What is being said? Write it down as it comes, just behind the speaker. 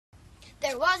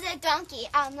There was a donkey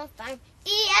on the farm,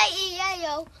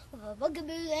 E-I-E-I-O, with a bugaboo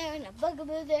there and a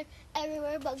bugaboo there,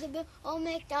 everywhere bugaboo. Old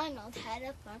MacDonald had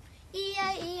a farm,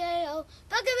 E-I-E-I-O,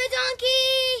 bugaboo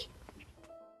donkey!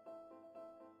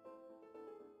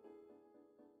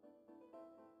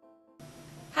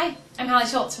 Hi, I'm Holly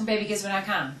Schultz from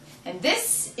BabyGizmo.com, and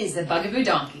this is the Bugaboo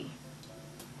Donkey.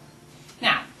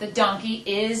 Now, the donkey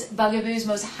is Bugaboo's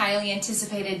most highly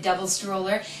anticipated double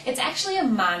stroller. It's actually a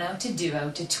mono to duo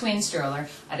to twin stroller,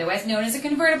 otherwise known as a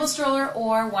convertible stroller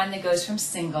or one that goes from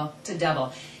single to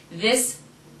double. This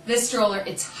stroller,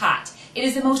 it's hot. It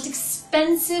is the most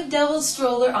expensive double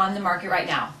stroller on the market right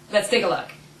now. Let's take a look.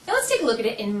 Now let's take a look at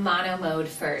it in mono mode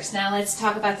first. Now let's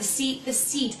talk about the seat. The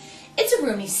seat, it's a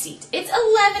roomy seat. It's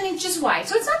 11 inches wide,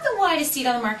 so it's not the widest seat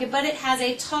on the market, but it has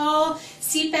a tall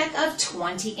seat back of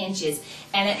 20 inches,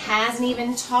 and it has an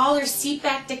even taller seat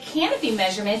back to canopy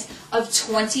measurement of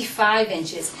 25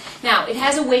 inches. Now, it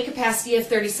has a weight capacity of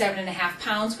 37.5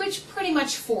 pounds, which pretty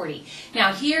much 40.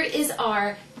 Now, here is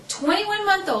our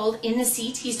 21-month-old in the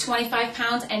seat. He's 25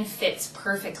 pounds and fits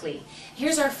perfectly.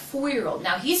 Here's our 4-year-old.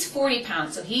 Now he's 40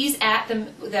 pounds, so he's at the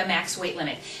max weight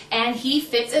limit, and he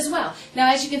fits as well.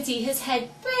 Now as you can see, his head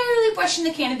barely brushing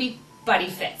the canopy, but he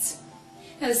fits.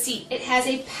 Now the seat, it has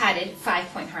a padded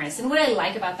 5-point harness, and what I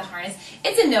like about the harness,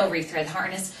 it's a no rethread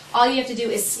harness. All you have to do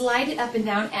is slide it up and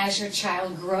down as your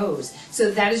child grows.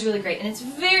 So that is really great, and it's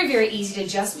very, very easy to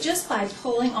adjust just by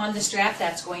pulling on the strap.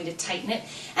 That's going to tighten it.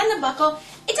 And the buckle,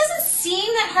 it doesn't seem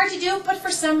that hard to do, but for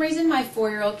some reason my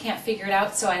 4-year-old can't figure it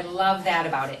out, so I love that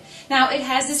about it. Now it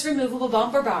has this removable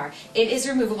bumper bar. It is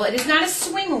removable. It is not a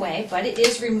swing away, but it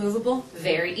is removable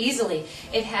very easily.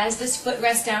 It has this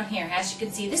footrest down here. As you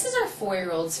can see, this is our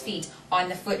 4-year-old's feet on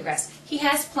the footrest. He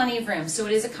has plenty of room, so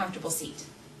it is a comfortable seat.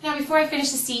 Now before I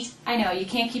finish the seat, I know you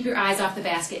can't keep your eyes off the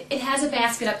basket. It has a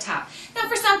basket up top. Now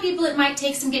for some people it might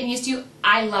take some getting used to.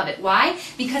 I love it. Why?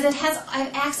 Because I have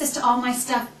access to all my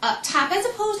stuff up top as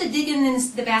opposed to digging in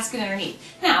the basket underneath.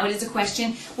 Now it is a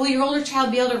question, will your older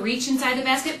child be able to reach inside the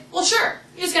basket? Well sure,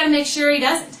 you just got to make sure he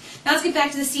doesn't. Now let's get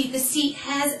back to the seat. The seat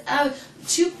has a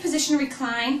 2-position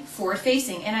recline forward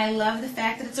facing, and I love the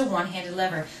fact that it's a one-handed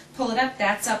lever. Pull it up,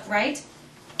 that's upright.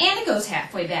 And it goes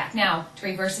halfway back. Now, to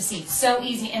reverse the seat, so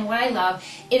easy. And what I love,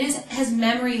 has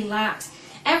memory locks.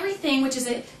 Everything, which is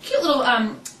a cute little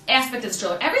aspect of the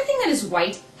stroller, everything that is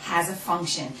white has a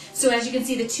function. So as you can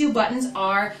see, the 2 buttons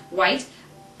are white.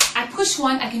 I push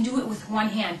one, I can do it with one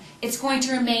hand. It's going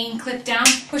to remain clipped down.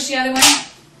 Push the other one,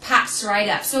 pops right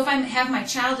up. So if I have my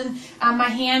child in my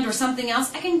hand or something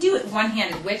else, I can do it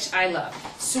one-handed, which I love.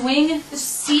 Swing the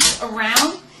seat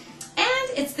around.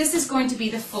 And this is going to be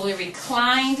the fully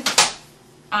reclined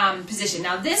position.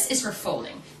 Now this is for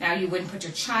folding. Now you wouldn't put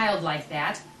your child like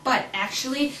that, but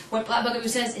actually what Bugaboo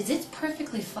says is it's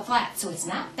perfectly flat, so it's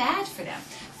not bad for them.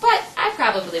 But I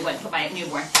probably wouldn't put my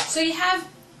newborn. So you have,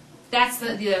 that's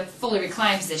the fully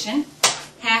reclined position,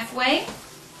 halfway,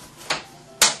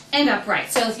 and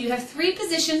upright. So if you have 3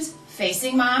 positions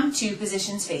facing mom, 2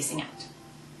 positions facing out.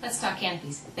 Let's talk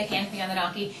canopies. The canopy on the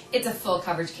donkey, it's a full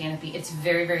coverage canopy. It's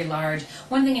very, very large.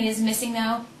 One thing it is missing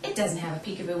though, it doesn't have a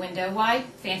peekaboo window. Why?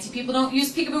 Fancy people don't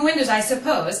use peekaboo windows, I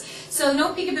suppose. So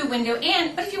no peekaboo window,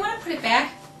 but if you want to put it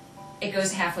back, it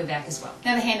goes halfway back as well.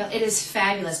 Now the handle, it is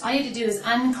fabulous. All you have to do is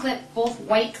unclip both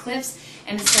white clips,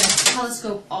 and it's going to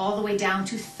telescope all the way down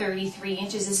to 33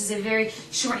 inches. This is a very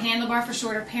short handlebar for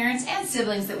shorter parents and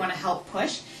siblings that want to help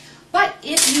push. But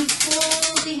if you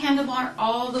pull the handlebar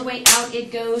all the way out, it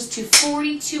goes to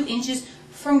 42 inches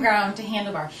from ground to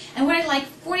handlebar. And what I like,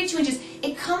 42 inches,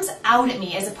 it comes out at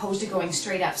me as opposed to going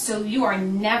straight up. So you are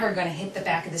never going to hit the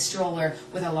back of the stroller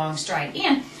with a long stride.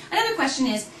 And another question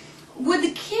is, would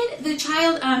the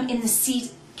child in the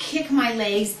seat kick my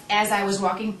legs as I was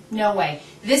walking? No way.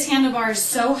 This handlebar is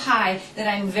so high that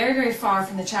I'm very, very far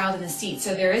from the child in the seat,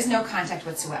 so there is no contact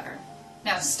whatsoever.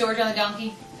 Now, storage on the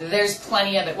donkey, there's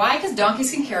plenty of it. Why? Because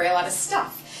donkeys can carry a lot of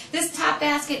stuff. This top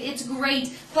basket, it's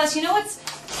great. Plus, you know what's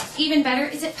even better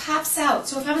is it pops out.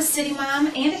 So if I'm a city mom,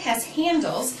 and it has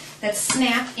handles that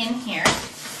snap in here.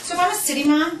 So if I'm a city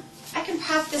mom, I can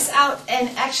pop this out and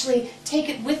actually take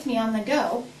it with me on the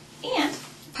go and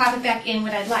pop it back in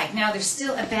what I'd like. Now, there's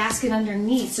still a basket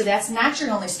underneath, so that's not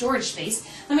your only storage space.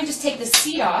 Let me just take the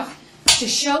seat off to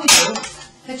show you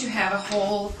that you have a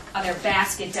whole other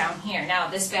basket down here. Now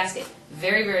this basket,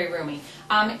 very, very roomy.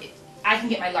 I can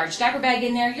get my large diaper bag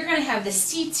in there. You're going to have the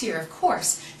seats here, of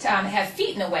course, to have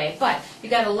feet in the way, but you've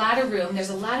got a lot of room.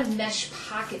 There's a lot of mesh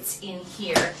pockets in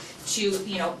here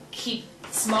to, keep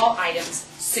small items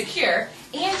secure.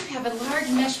 And you have a large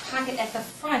mesh pocket at the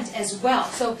front as well.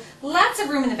 So lots of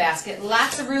room in the basket,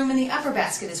 lots of room in the upper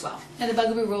basket as well. Now the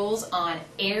Bugaboo rolls on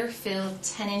air-filled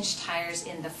 10-inch tires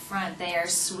in the front. They are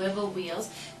swivel wheels,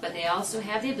 but they also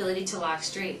have the ability to lock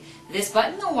straight. This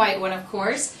button, the white one of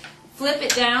course, flip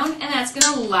it down and that's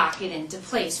going to lock it into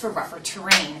place for rougher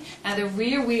terrain. Now the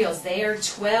rear wheels, they are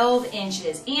 12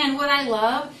 inches. And what I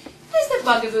love is that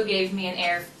Bugaboo gave me an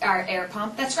air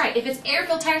pump. That's right, if it's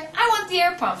air-filled tires, I want the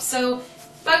air pump. So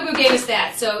Bugaboo gave us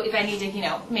that, so if I need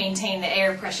to, maintain the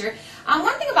air pressure.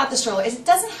 One thing about the stroller is it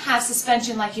doesn't have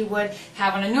suspension like you would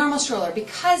have on a normal stroller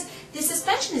because the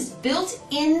suspension is built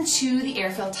into the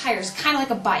air-filled tires, kind of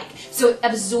like a bike. So it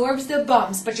absorbs the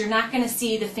bumps, but you're not going to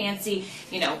see the fancy,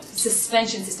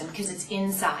 suspension system because it's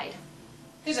inside.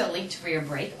 There's a leaked rear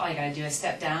brake. All you got to do is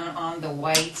step down on the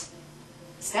white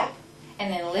step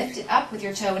and then lift it up with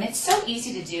your toe, and it's so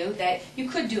easy to do that you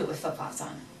could do it with flip-flops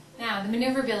on. Now, the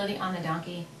maneuverability on the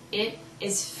donkey, it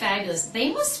is fabulous.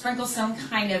 They must sprinkle some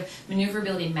kind of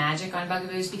maneuverability magic on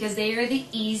Bugaboos because they are the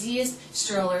easiest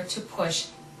stroller to push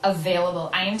available.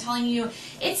 I am telling you,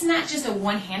 it's not just a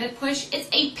one-handed push, it's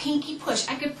a pinky push.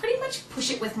 I could pretty much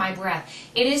push it with my breath.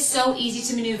 It is so easy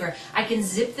to maneuver. I can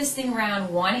zip this thing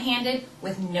around one-handed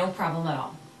with no problem at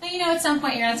all. Now, at some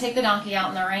point you're going to take the donkey out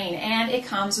in the rain, and it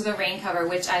comes with a rain cover,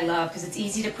 which I love because it's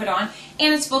easy to put on,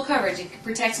 and it's full coverage. It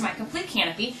protects my complete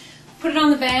canopy. Put it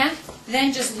on the back,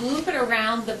 then just loop it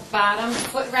around the bottom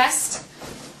footrest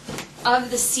of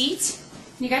the seat.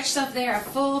 You got yourself there a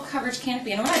full coverage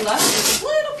canopy, and what I love is a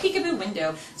little peekaboo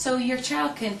window, so your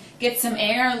child can get some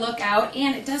air, look out,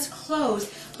 and it does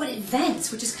close, but it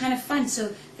vents, which is kind of fun,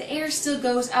 so the air still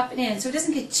goes up and in, so it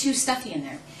doesn't get too stuffy in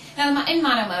there. Now, in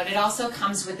mono mode, it also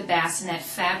comes with the bassinet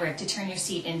fabric to turn your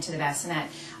seat into the bassinet.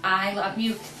 I love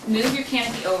you move your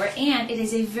canopy over, and it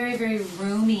is a very, very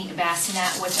roomy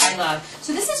bassinet, which I love.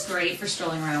 So this is great for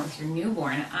strolling around with your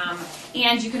newborn.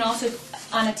 And you can also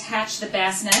unattach the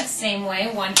bassinet, same way,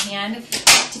 one hand,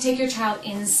 to take your child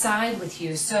inside with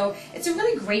you. So it's a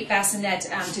really great bassinet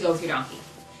to go with your donkey.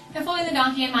 Now, folding the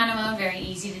donkey in mono mode, very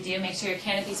easy to do. Make sure your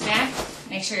canopy's back,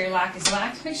 make sure your lock is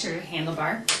locked, make sure your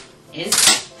handlebar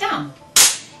is down.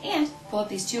 And pull up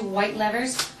these two white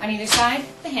levers on either side,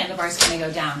 the handlebar is going to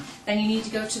go down. Then you need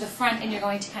to go to the front and you're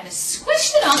going to kind of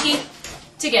squish the donkey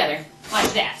together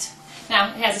like that. Now,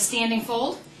 it has a standing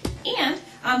fold, and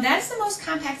that's the most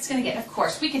compact it's going to get. Of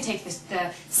course, we can take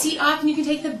the seat off and you can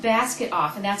take the basket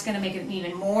off, and that's going to make it an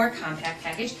even more compact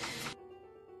package.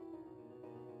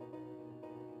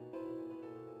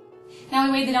 Now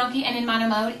we weighed the donkey, and in mono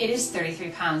mode, it is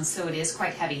 33 pounds, so it is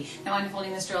quite heavy. Now,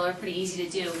 unfolding the stroller, pretty easy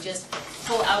to do. Just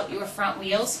pull out your front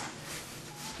wheels.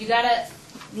 You gotta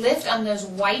lift on those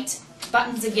white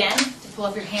buttons again to pull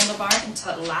up your handlebar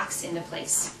until it locks into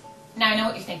place. Now, I know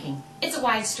what you're thinking. It's a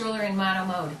wide stroller in mono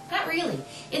mode. Not really.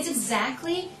 It's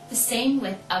exactly the same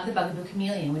width of the Bugaboo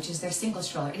Chameleon, which is their single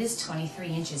stroller. It is 23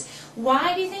 inches.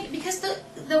 Why do you think? Because the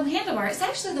handlebar is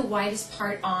actually the widest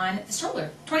part on the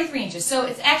stroller, 23 inches. So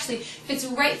it actually fits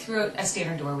right through a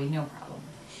standard doorway, no problem.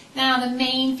 Now, the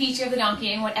main feature of the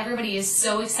donkey, and what everybody is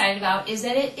so excited about, is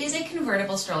that it is a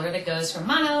convertible stroller that goes from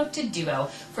mono to duo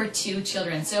for 2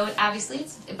 children. So obviously,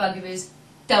 it's Bugaboo's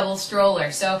double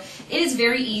stroller. So it is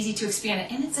very easy to expand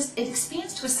it, and it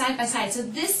expands to a side-by-side. So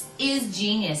this is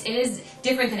genius. It is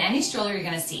different than any stroller you're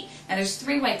going to see. Now there's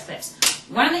 3 white clips.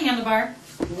 One on the handlebar,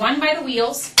 one by the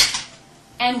wheels,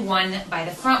 and one by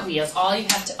the front wheels. All you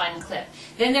have to unclip.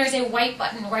 Then there's a white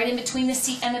button right in between the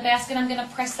seat and the basket. I'm going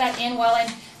to press that in while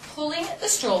I'm pulling the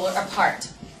stroller apart.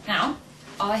 Now,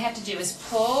 all I have to do is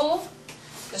pull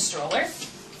the stroller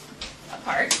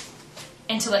apart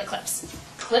until it clips.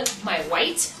 Clip my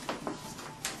white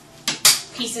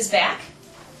pieces back,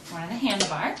 one on the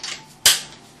handlebar,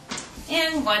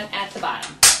 and one at the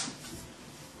bottom.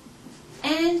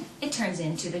 And it turns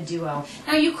into the duo.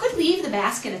 Now, you could leave the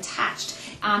basket attached.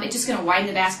 It's just going to widen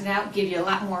the basket out, give you a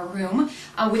lot more room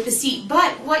with the seat.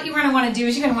 But what you're going to want to do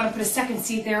is you're going to want to put a second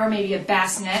seat there, or maybe a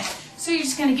bassinet. So you're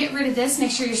just going to get rid of this,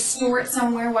 make sure you store it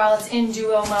somewhere while it's in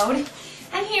duo mode.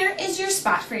 And here is your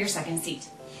spot for your second seat.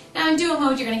 Now in duo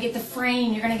mode, you're going to get the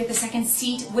frame, you're going to get the second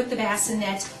seat with the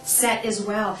bassinet set as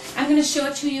well. I'm going to show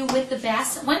it to you with the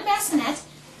one bassinet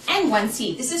and one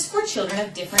seat. This is for children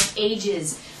of different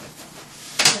ages.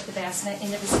 Put the bassinet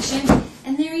into position,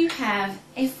 and there you have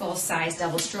a full-size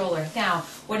double stroller. Now,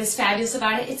 what is fabulous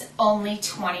about it, it's only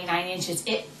 29 inches.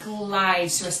 It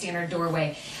glides through a standard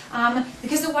doorway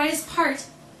because the widest part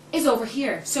is over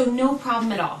here, so no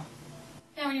problem at all.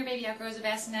 Now when your baby outgrows a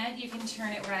bassinet, you can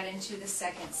turn it right into the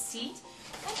second seat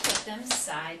and put them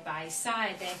side by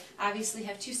side. They obviously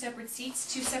have two separate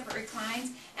seats, two separate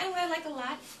reclines, and what I like a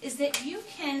lot is that you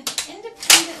can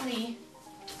independently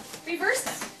reverse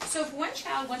them. So if one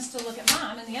child wants to look at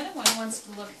mom and the other one wants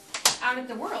to look out at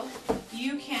the world,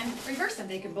 you can reverse them.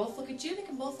 They can both look at you, they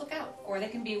can both look out, or they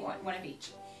can be one of each.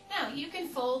 Now, you can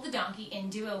fold the donkey in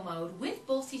duo mode with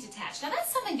both seats attached. Now,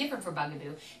 that's something different for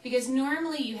Bugaboo, because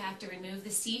normally you have to remove the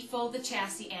seat, fold the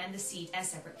chassis, and the seat as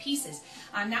separate pieces.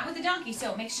 Not with the donkey,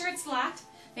 so make sure it's locked.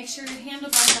 Make sure your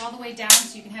handlebars are all the way down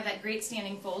so you can have that great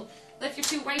standing fold. Lift your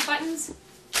two white buttons,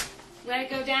 let it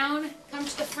go down, come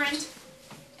to the front,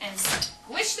 and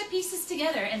squish the pieces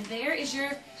together, and there is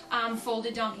your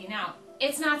folded donkey. Now,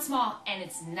 it's not small and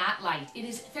it's not light. It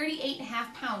is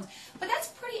 38.5 pounds, but that's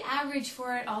pretty average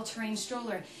for an all-terrain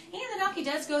stroller. And the donkey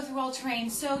does go through all terrain,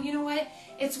 so you know what?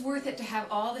 It's worth it to have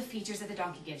all the features that the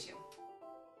donkey gives you.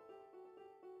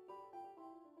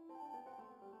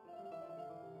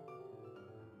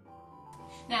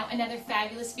 Now, another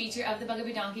fabulous feature of the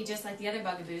Bugaboo donkey, just like the other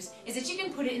Bugaboos, is that you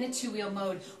can put it in a two-wheel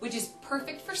mode, which is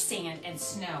perfect for sand and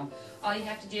snow. All you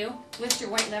have to do, lift your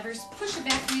white levers, push your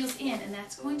back wheels in, and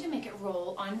that's going to make it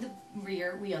roll on the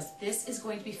rear wheels. This is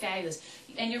going to be fabulous.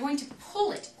 And you're going to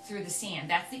pull it through the sand.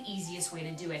 That's the easiest way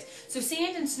to do it. So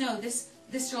sand and snow, this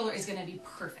stroller is going to be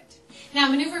perfect. Now,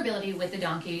 maneuverability with the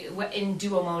donkey in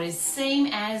duo mode is same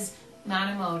as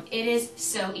mono mode. It is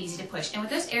so easy to push, and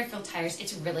with those air-filled tires,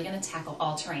 it's really going to tackle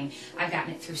all terrain. I've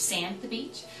gotten it through sand at the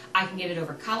beach. I can get it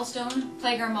over cobblestone,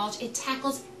 playground mulch. It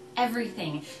tackles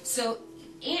everything. So,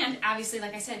 and obviously,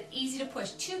 like I said, easy to push.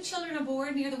 2 children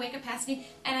aboard near the weight capacity,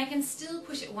 and I can still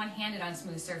push it one-handed on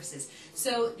smooth surfaces.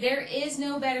 So there is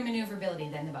no better maneuverability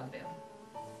than the Bugaboo.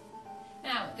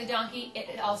 Now, the donkey,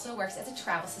 it also works as a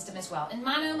travel system as well. In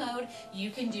mono mode, you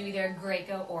can do either a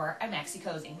Graco or a Maxi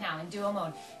Cozy. Now, in duo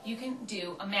mode, you can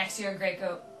do a Maxi or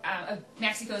a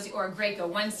Maxi Cozy or a Graco,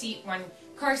 1 seat, 1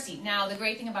 car seat. Now, the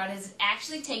great thing about it is it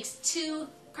actually takes 2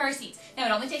 car seats. Now,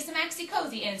 it only takes a Maxi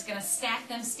Cozy, and it's going to stack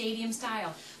them stadium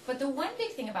style. But the one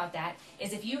big thing about that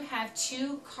is if you have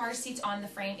 2 car seats on the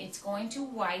frame, it's going to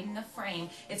widen the frame.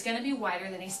 It's going to be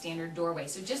wider than a standard doorway.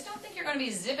 So just don't think you're going to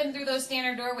be zipping through those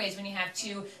standard doorways when you have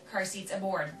 2 car seats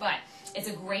aboard. But it's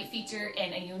a great feature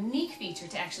and a unique feature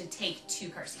to actually take 2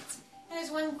 car seats. And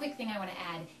there's one quick thing I want to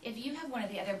add. If you have one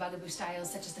of the other Bugaboo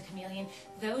styles, such as the Chameleon,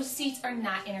 those seats are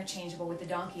not interchangeable with the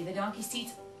donkey. The donkey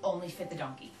seats only fit the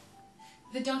donkey.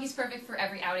 The donkey's perfect for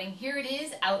every outing. Here it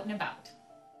is, out and about.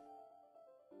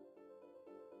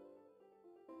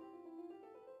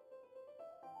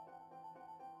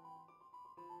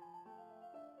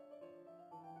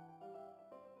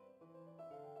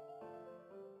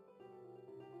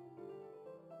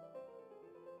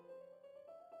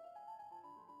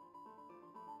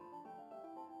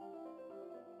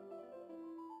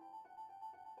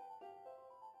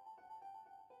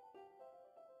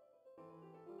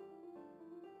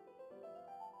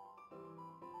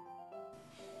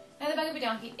 Now, the Bugaboo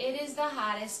donkey, it is the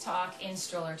hottest talk in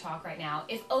stroller talk right now.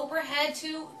 If Oprah had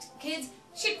 2 kids,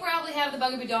 she'd probably have the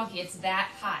Bugaboo donkey. It's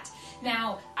that hot.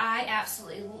 Now, I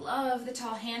absolutely love the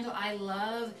tall handle. I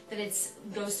love that it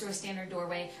goes through a standard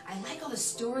doorway. I like all the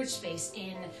storage space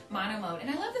in mono mode. And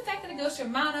I love the fact that it goes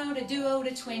from mono to duo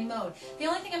to twin mode. The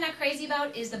only thing I'm not crazy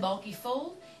about is the bulky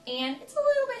fold, and it's a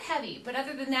little bit heavy. But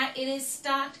other than that, it is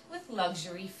stocked with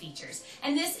luxury features.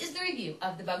 And this is the review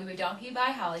of the Bugaboo donkey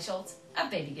by Holly Schultz of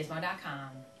BabyGizmo.com.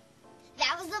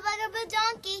 That was the Bugaboo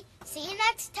donkey. See you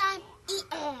next time.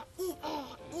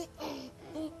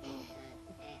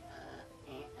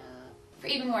 For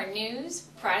even more news,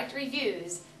 product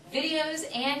reviews, videos,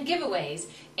 and giveaways,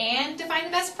 and to find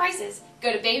the best prices,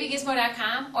 go to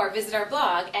BabyGizmo.com or visit our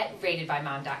blog at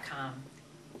RatedByMom.com.